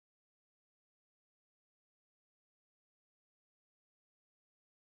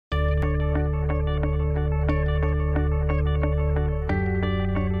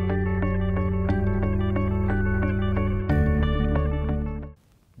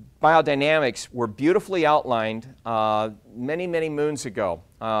biodynamics were beautifully outlined many, many moons ago.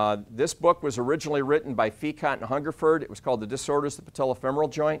 This book was originally written by Ficott and Hungerford. It was called The Disorders of the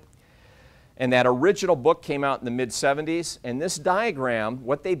Patellofemoral Joint. And that original book came out in the mid-70s. And this diagram,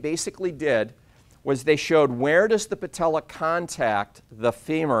 what they basically did was they showed where does the patella contact the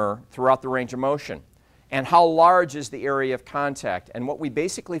femur throughout the range of motion, and how large is the area of contact. And what we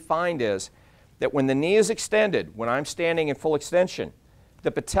basically find is that when the knee is extended, when I'm standing in full extension, the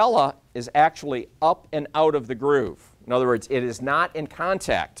patella is actually up and out of the groove. In other words, it is not in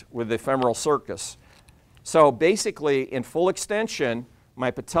contact with the femoral sulcus. So basically, in full extension, my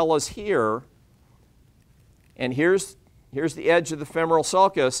patella's here, and here's the edge of the femoral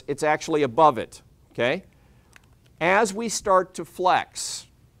sulcus. It's actually above it. Okay? As we start to flex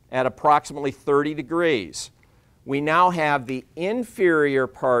at approximately 30 degrees, we now have the inferior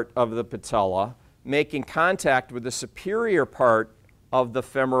part of the patella making contact with the superior part of the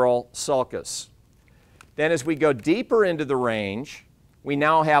femoral sulcus. Then as we go deeper into the range, we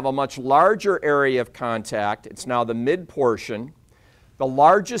now have a much larger area of contact. It's now the mid portion. The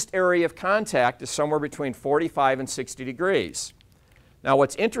largest area of contact is somewhere between 45 and 60 degrees. Now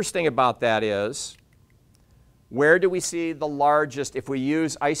what's interesting about that is, where do we see the largest, if we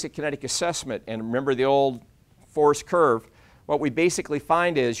use isokinetic assessment, and remember the old force curve, what we basically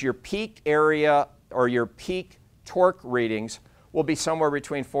find is your peak area or your peak torque readings will be somewhere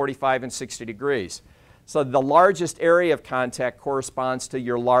between 45 and 60 degrees. So the largest area of contact corresponds to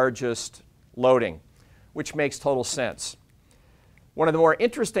your largest loading, which makes total sense. One of the more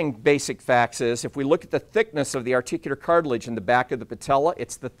interesting basic facts is if we look at the thickness of the articular cartilage in the back of the patella,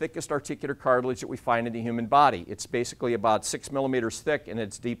 it's the thickest articular cartilage that we find in the human body. It's basically about 6 millimeters thick in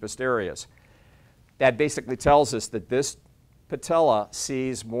its deepest areas. That basically tells us that this patella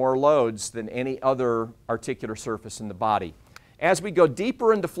sees more loads than any other articular surface in the body. As we go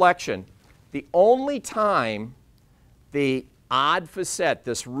deeper into flexion, the only time the odd facet,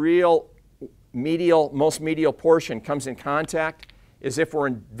 this real medial, most medial portion, comes in contact is if we're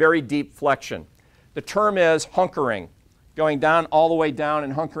in very deep flexion. The term is hunkering, going down all the way down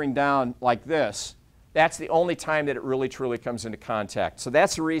and hunkering down like this. That's the only time that it really truly comes into contact. So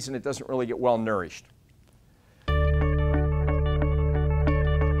that's the reason it doesn't really get well nourished.